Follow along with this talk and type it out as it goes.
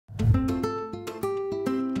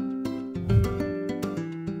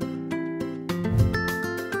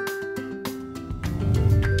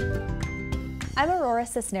Aurora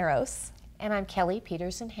Sisneros. And I'm Kelly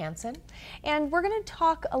Pederson Hanson. And we're going to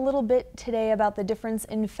talk a little bit today about the difference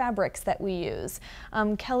in fabrics that we use.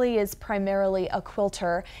 Kelly is primarily a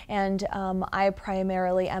quilter, and I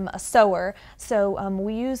primarily am a sewer. So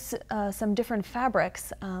we use some different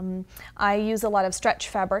fabrics. I use a lot of stretch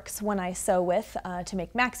fabrics when I sew with to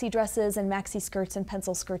make maxi dresses and maxi skirts and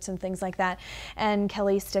pencil skirts and things like that. And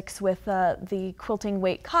Kelly sticks with the quilting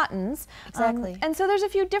weight cottons. Exactly. And so there's a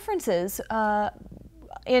few differences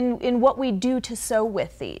in what we do to sew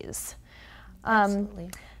with these.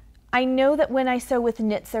 Absolutely. I know that when I sew with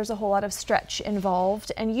knits, there's a whole lot of stretch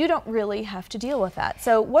involved, and you don't really have to deal with that.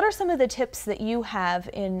 So what are some of the tips that you have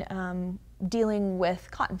in dealing with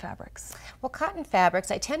cotton fabrics? Well, cotton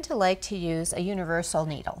fabrics, I tend to like to use a universal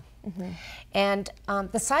needle. And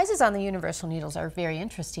the sizes on the universal needles are very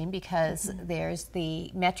interesting because there's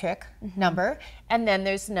the metric number, and then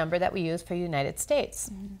there's the number that we use for United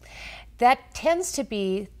States. That tends to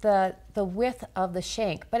be the width of the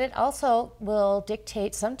shank, but it also will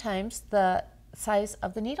dictate sometimes the size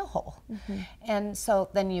of the needle hole. And so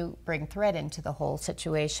then you bring thread into the whole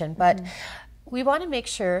situation. But we want to make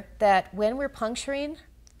sure that when we're puncturing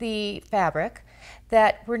the fabric,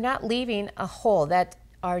 that we're not leaving a hole, that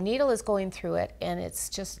our needle is going through it and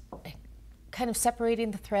it's just kind of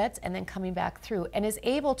separating the threads and then coming back through and is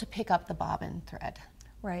able to pick up the bobbin thread.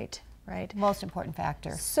 Right. Right. Most important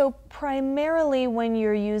factor. So primarily when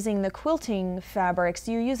you're using the quilting fabrics,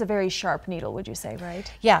 you use a very sharp needle, would you say,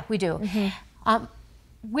 right? Yeah, we do.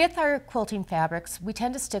 With our quilting fabrics, we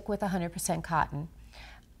tend to stick with 100% cotton.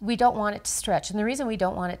 We don't want it to stretch, and the reason we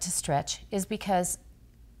don't want it to stretch is because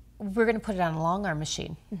we're going to put it on a long arm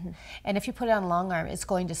machine. And if you put it on a long arm, it's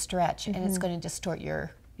going to stretch and it's going to distort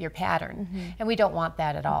your pattern, and we don't want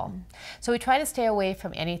that at all. So we try to stay away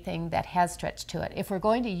from anything that has stretch to it. If we're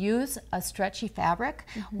going to use a stretchy fabric,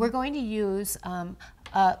 we're going to use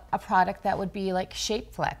a product that would be like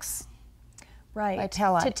Shape Flex. Right,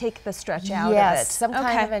 to take the stretch out of it. Yes, some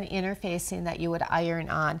kind of an interfacing that you would iron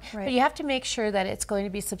on. Right. But you have to make sure that it's going to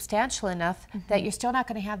be substantial enough that you're still not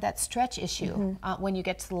going to have that stretch issue when you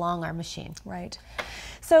get to the long arm machine. Right.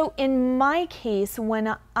 So in my case,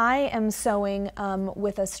 when I am sewing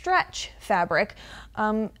with a stretch fabric,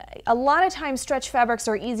 a lot of times stretch fabrics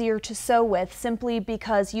are easier to sew with simply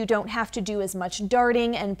because you don't have to do as much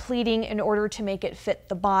darting and pleating in order to make it fit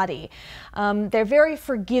the body. They're very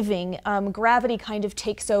forgiving. Gravity kind of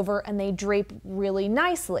takes over and they drape really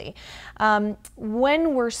nicely.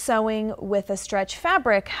 When we're sewing with a stretch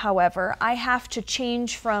fabric, however, I have to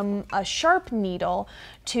change from a sharp needle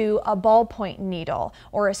to a ballpoint needle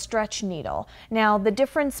or a stretch needle. Now, the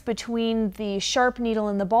difference between the sharp needle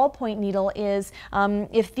and the ballpoint needle is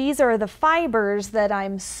if these are the fibers that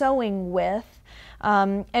I'm sewing with,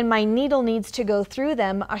 and my needle needs to go through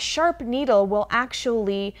them, a sharp needle will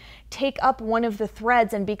actually take up one of the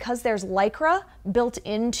threads, and because there's lycra built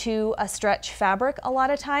into a stretch fabric a lot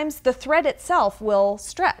of times, the thread itself will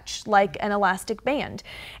stretch like an elastic band.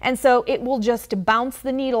 And so it will just bounce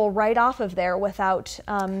the needle right off of there without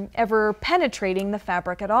ever penetrating the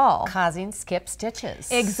fabric at all. Causing skip stitches.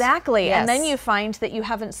 Exactly, Yes. and then you find that you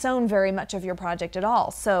haven't sewn very much of your project at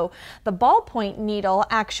all. So the ballpoint needle,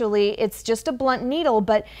 actually, it's just a blunt needle,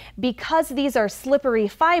 but because these are slippery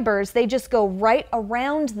fibers, they just go right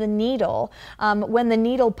around the needle when the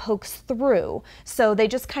needle pokes through. So they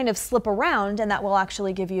just kind of slip around, and that will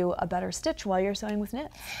actually give you a better stitch while you're sewing with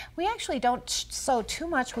knits. We actually don't sew too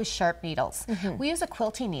much with sharp needles. We use a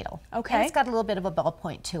quilting needle. Okay. And it's got a little bit of a ball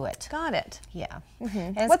point to it. Got it. Yeah.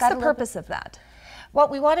 What's the purpose of that? Well,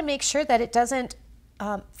 we want to make sure that it doesn't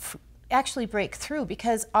actually break through,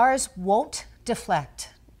 because ours won't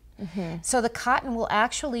deflect. So the cotton will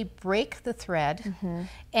actually break the thread,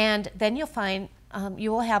 and then you'll find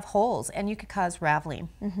you will have holes and you could cause raveling.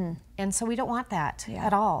 And so we don't want that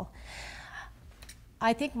at all.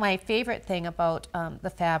 I think my favorite thing about the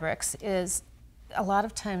fabrics is a lot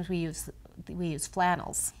of times we use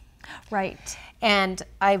flannels. Right. And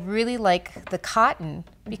I really like the cotton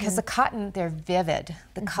because the cotton, they're vivid.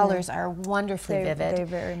 The colors are wonderfully vivid. They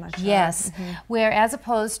very much are. Yes. Whereas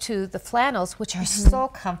opposed to the flannels, which are so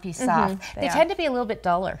comfy soft, they tend to be a little bit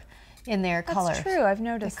duller in their color. That's true, I've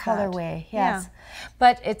noticed the colorway, yes.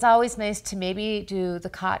 But it's always nice to maybe do the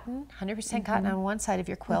cotton, 100% cotton on one side of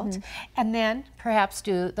your quilt, and then perhaps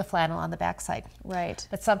do the flannel on the back side. Right.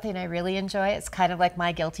 But something I really enjoy, it's kind of like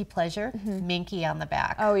my guilty pleasure, minky on the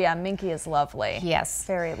back. Oh yeah, minky is lovely. Yes.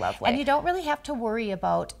 Very lovely. And you don't really have to worry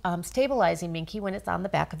about stabilizing minky when it's on the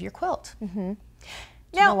back of your quilt.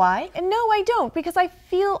 Do you know why? No, I don't, because I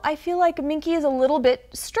feel like Minky is a little bit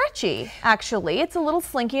stretchy, actually. It's a little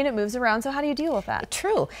slinky and it moves around, so how do you deal with that?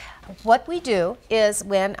 True. What we do is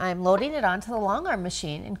when I'm loading it onto the long arm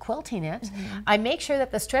machine and quilting it, I make sure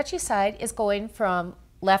that the stretchy side is going from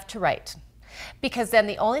left to right. Because then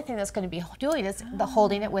the only thing that's going to be doing is the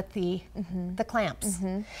holding it with the clamps.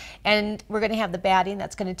 And we're going to have the batting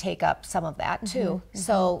that's going to take up some of that too.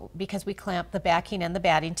 So because we clamp the backing and the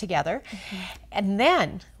batting together. And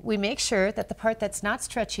then we make sure that the part that's not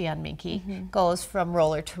stretchy on Minky goes from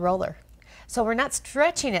roller to roller. So we're not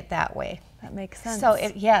stretching it that way. That makes sense. So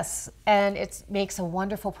yes, and it makes a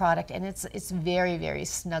wonderful product, and it's very, very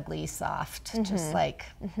snugly soft, just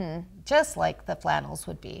like the flannels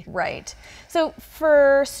would be. Right. So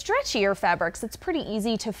for stretchier fabrics, it's pretty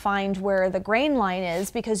easy to find where the grain line is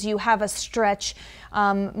because you have a stretch.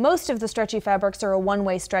 Most of the stretchy fabrics are a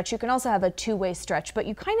one-way stretch. You can also have a two-way stretch, but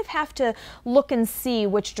you kind of have to look and see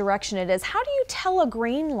which direction it is. How do you tell a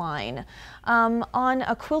grain line on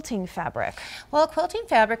a quilting fabric? Well, a quilting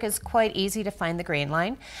fabric is quite easy to find the grain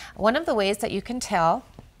line. One of the ways that you can tell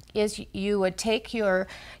is you would take your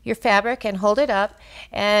fabric and hold it up,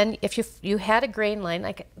 and if you had a grain line,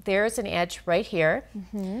 like there's an edge right here,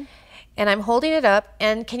 and I'm holding it up,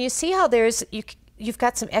 and can you see how you've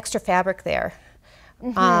got some extra fabric there?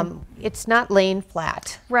 It's not laying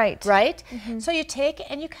flat. Right. Right? So you take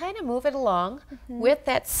and you kind of move it along with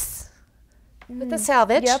that with the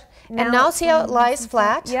salvage. Yep. And now see how it lies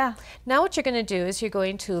flat? Yeah. Now what you're going to do is you're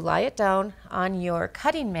going to lie it down on your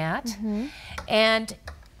cutting mat, and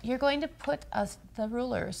you're going to put the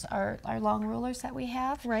rulers, our long rulers that we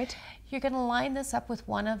have. Right. You're going to line this up with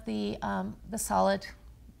one of the solid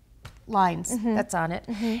lines that's on it,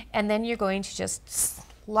 and then you're going to just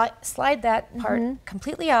slide that part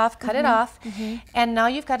completely off, cut it off, and now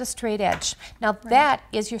you've got a straight edge. Now that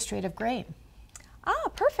is your straight of grain. Ah,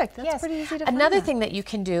 perfect. That's pretty easy to find. Another thing that you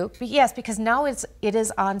can do, yes, because now it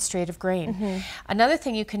is on straight of grain. Another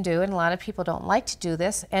thing you can do, and a lot of people don't like to do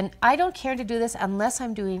this, and I don't care to do this unless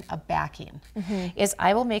I'm doing a backing, is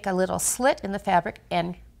I will make a little slit in the fabric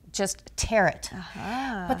and just tear it.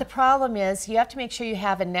 But the problem is you have to make sure you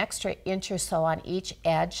have an extra inch or so on each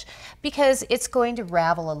edge because it's going to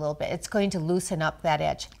ravel a little bit. It's going to loosen up that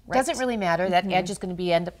edge. Doesn't really matter. That edge is going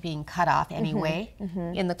to end up being cut off anyway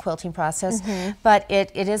in the quilting process, but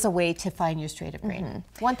it is a way to find your straight of grain.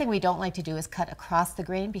 One thing we don't like to do is cut across the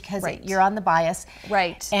grain because you're on the bias,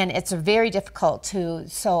 and it's very difficult to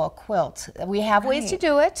sew a quilt. We have ways to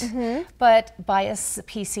do it, but bias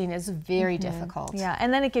piecing is very difficult. Yeah,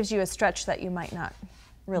 and then it gives you a stretch that you might not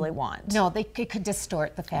really want. No, it could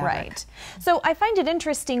distort the fabric. Right. So I find it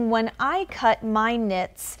interesting when I cut my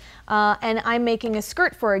knits and I'm making a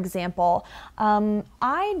skirt, for example,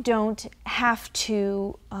 I don't have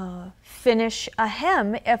to finish a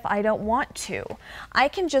hem if I don't want to. I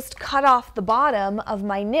can just cut off the bottom of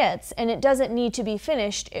my knits and it doesn't need to be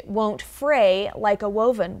finished. It won't fray like a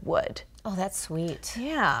woven would. Oh, that's sweet.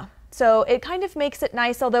 Yeah. So it kind of makes it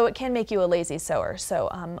nice, although it can make you a lazy sewer. So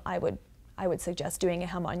I would suggest doing a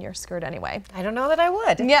hem on your skirt anyway. I don't know that I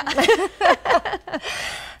would. Yeah.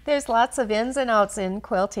 There's lots of ins and outs in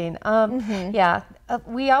quilting. Yeah,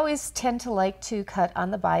 we always tend to like to cut on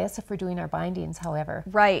the bias if we're doing our bindings, however.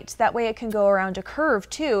 Right, that way it can go around a curve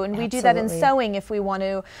too, and we do that in sewing if we want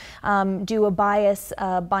to do a bias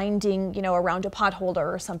binding, you know, around a pot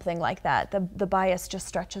holder or something like that. The bias just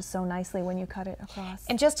stretches so nicely when you cut it across.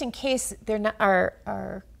 And just in case they're not,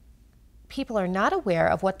 our people are not aware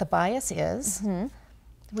of what the bias is,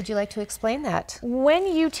 would you like to explain that? When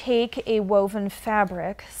you take a woven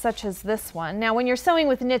fabric, such as this one, now when you're sewing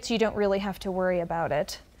with knits, you don't really have to worry about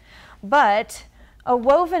it, but a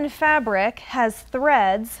woven fabric has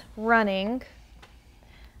threads running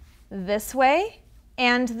this way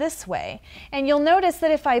and this way. And you'll notice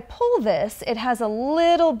that if I pull this, it has a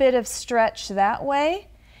little bit of stretch that way,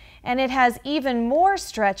 and it has even more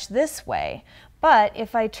stretch this way. But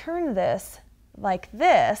if I turn this like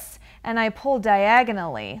this and I pull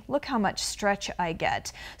diagonally, look how much stretch I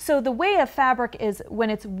get. So the way a fabric is when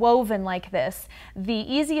it's woven like this, the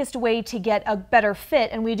easiest way to get a better fit,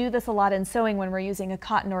 and we do this a lot in sewing when we're using a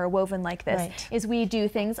cotton or a woven like this, is we do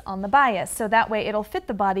things on the bias. So that way it'll fit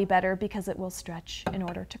the body better because it will stretch in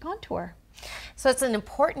order to contour. So it's an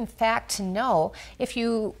important fact to know. If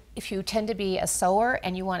you tend to be a sewer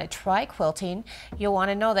and you want to try quilting, you'll want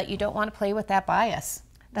to know that you don't want to play with that bias.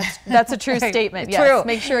 That's a true statement. Yes. True.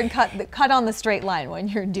 Make sure and cut on the straight line when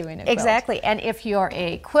you're doing it. Exactly. And if you're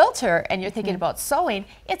a quilter and you're thinking about sewing,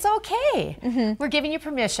 it's okay. We're giving you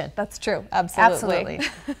permission. That's true. Absolutely.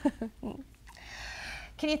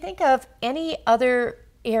 Can you think of any other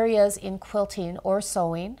areas in quilting or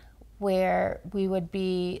sewing where we would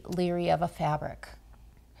be leery of a fabric.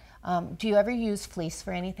 Do you ever use fleece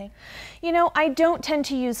for anything? You know, I don't tend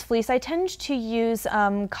to use fleece. I tend to use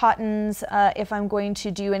cottons if I'm going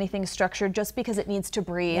to do anything structured, just because it needs to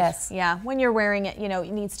breathe. Yes. Yeah, when you're wearing it, you know,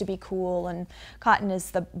 it needs to be cool, and cotton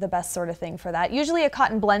is the best sort of thing for that. Usually a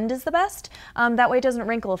cotton blend is the best. That way it doesn't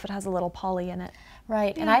wrinkle if it has a little poly in it.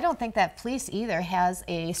 Right, and I don't think that fleece either has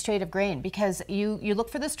a straight of grain, because you look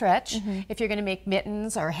for the stretch if you're going to make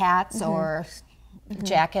mittens or hats or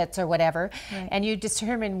jackets or whatever, and you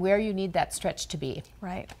determine where you need that stretch to be.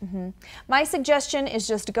 Right. My suggestion is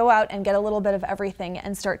just to go out and get a little bit of everything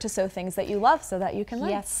and start to sew things that you love so that you can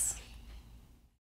learn. Yes.